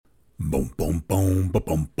Boom, boom, boom, ba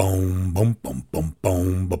boom, boom, boom, boom, boom,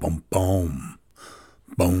 boom, ba boom, boom.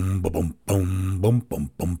 Boom, ba boom, boom, boom,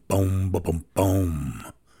 boom, boom, boom, ba boom, boom.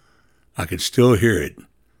 I can still hear it.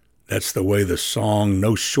 That's the way the song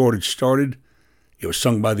No Shortage started. It was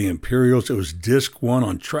sung by the Imperials. It was disc 1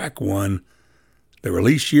 on track 1. The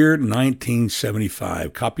release year,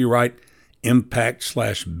 1975. Copyright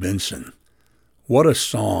Impact/Benson. What a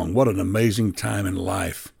song. What an amazing time in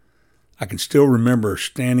life. I can still remember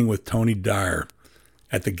standing with Tony Dyer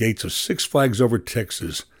at the gates of Six Flags Over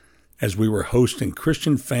Texas as we were hosting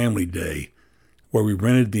Christian Family Day, where we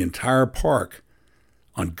rented the entire park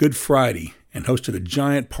on Good Friday and hosted a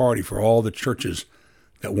giant party for all the churches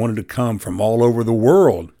that wanted to come from all over the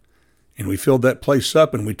world. And we filled that place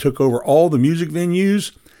up, and we took over all the music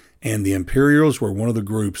venues, and the Imperials were one of the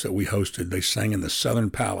groups that we hosted. They sang in the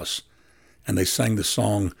Southern Palace, and they sang the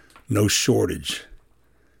song No Shortage.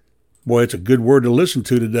 Boy, it's a good word to listen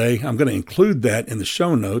to today. I'm going to include that in the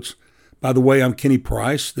show notes. By the way, I'm Kenny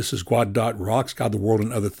Price. This is God Rocks, God, the World,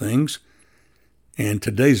 and Other Things. And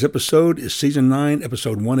today's episode is Season 9,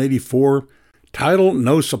 Episode 184, title,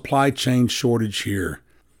 No Supply Chain Shortage Here.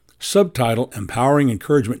 Subtitle, Empowering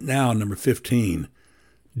Encouragement Now, number 15,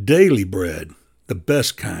 Daily Bread, the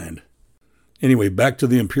best kind. Anyway, back to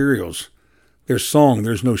the Imperials. Their song,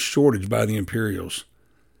 There's No Shortage by the Imperials.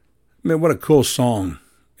 Man, what a cool song.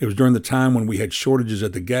 It was during the time when we had shortages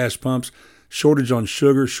at the gas pumps, shortage on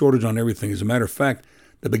sugar, shortage on everything. As a matter of fact,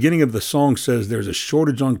 the beginning of the song says there's a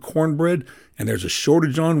shortage on cornbread and there's a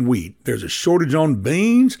shortage on wheat. There's a shortage on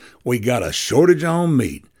beans. We got a shortage on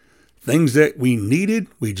meat. Things that we needed,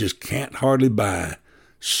 we just can't hardly buy.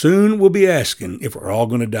 Soon we'll be asking if we're all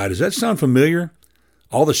going to die. Does that sound familiar?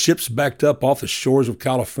 All the ships backed up off the shores of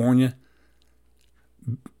California.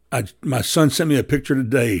 My son sent me a picture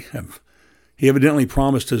today. He evidently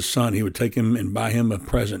promised his son he would take him and buy him a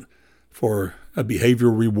present for a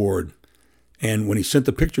behavioral reward. And when he sent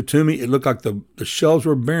the picture to me, it looked like the shelves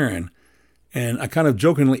were barren. And I kind of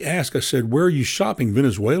jokingly asked, I said, where are you shopping,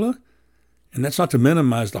 Venezuela? And that's not to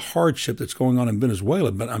minimize the hardship that's going on in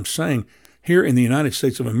Venezuela, but I'm saying here in the United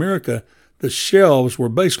States of America, the shelves were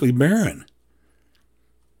basically barren.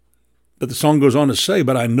 But the song goes on to say,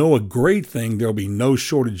 but I know a great thing there'll be no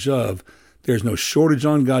shortage of. There's no shortage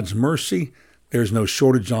on God's mercy. There's no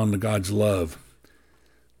shortage on God's love.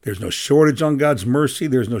 There's no shortage on God's mercy.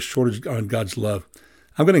 There's no shortage on God's love.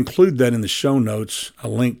 I'm going to include that in the show notes, a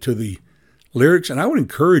link to the lyrics. And I would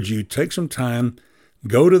encourage you, take some time,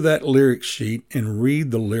 go to that lyric sheet and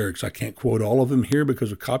read the lyrics. I can't quote all of them here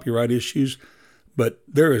because of copyright issues, but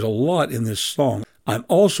there is a lot in this song. I'm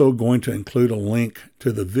also going to include a link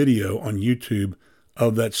to the video on YouTube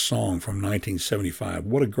of that song from 1975.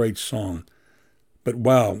 What a great song. But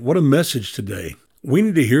wow, what a message today. We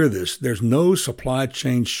need to hear this. There's no supply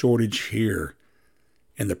chain shortage here.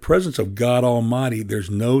 In the presence of God Almighty,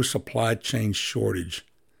 there's no supply chain shortage.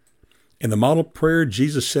 In the model prayer,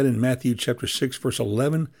 Jesus said in Matthew chapter 6, verse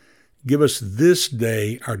 11, give us this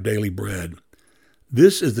day our daily bread.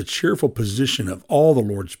 This is the cheerful position of all the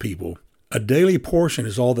Lord's people. A daily portion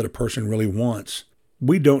is all that a person really wants.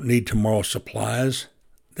 We don't need tomorrow's supplies.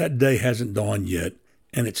 That day hasn't dawned yet,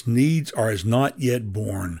 and its needs are as not yet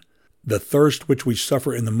born. The thirst which we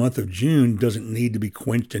suffer in the month of June doesn't need to be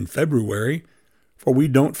quenched in February, for we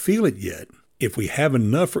don't feel it yet. If we have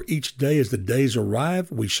enough for each day as the days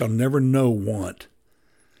arrive, we shall never know want.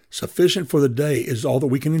 Sufficient for the day is all that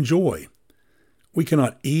we can enjoy. We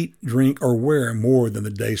cannot eat, drink, or wear more than the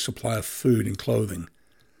day's supply of food and clothing.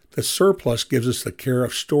 The surplus gives us the care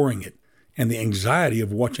of storing it and the anxiety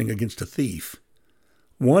of watching against a thief.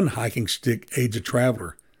 One hiking stick aids a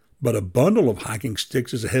traveler, but a bundle of hiking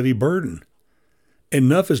sticks is a heavy burden.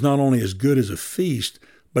 Enough is not only as good as a feast,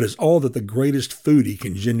 but is all that the greatest foodie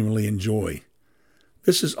can genuinely enjoy.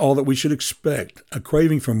 This is all that we should expect. A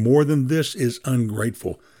craving for more than this is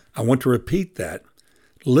ungrateful. I want to repeat that.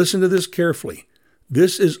 Listen to this carefully.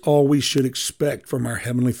 This is all we should expect from our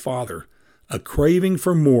Heavenly Father. A craving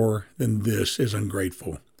for more than this is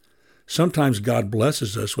ungrateful. Sometimes God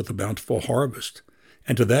blesses us with a bountiful harvest,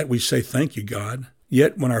 and to that we say, thank you, God.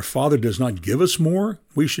 Yet when our Father does not give us more,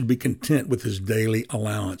 we should be content with His daily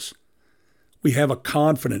allowance. We have a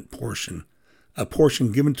confident portion, a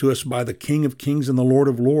portion given to us by the King of Kings and the Lord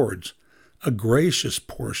of Lords, a gracious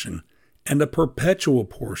portion, and a perpetual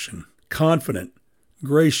portion. Confident,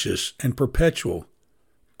 gracious, and perpetual.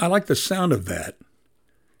 I like the sound of that.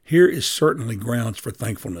 Here is certainly grounds for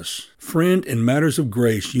thankfulness. Friend, in matters of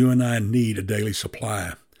grace, you and I need a daily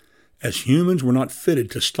supply. As humans, we're not fitted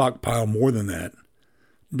to stockpile more than that.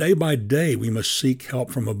 Day by day, we must seek help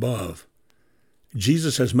from above.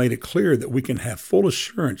 Jesus has made it clear that we can have full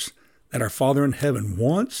assurance that our Father in heaven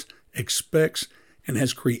wants, expects, and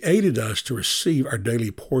has created us to receive our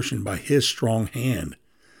daily portion by His strong hand.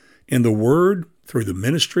 In the Word, through the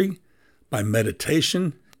ministry, by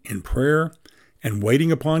meditation, in prayer, and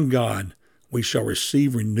waiting upon God, we shall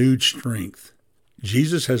receive renewed strength.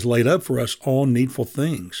 Jesus has laid up for us all needful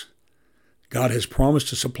things. God has promised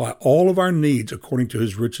to supply all of our needs according to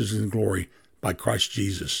His riches and glory by Christ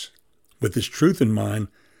Jesus. With this truth in mind,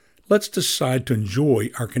 let's decide to enjoy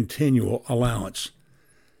our continual allowance.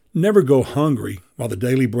 Never go hungry while the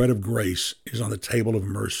daily bread of grace is on the table of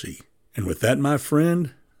mercy. And with that, my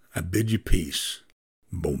friend, I bid you peace.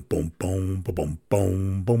 Boom, boom, boom, boom,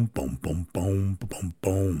 boom, boom, boom, boom, boom, boom,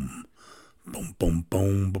 boom. Boom, boom,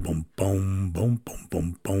 boom, boom, boom, boom, boom,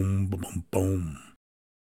 boom, boom, boom, boom.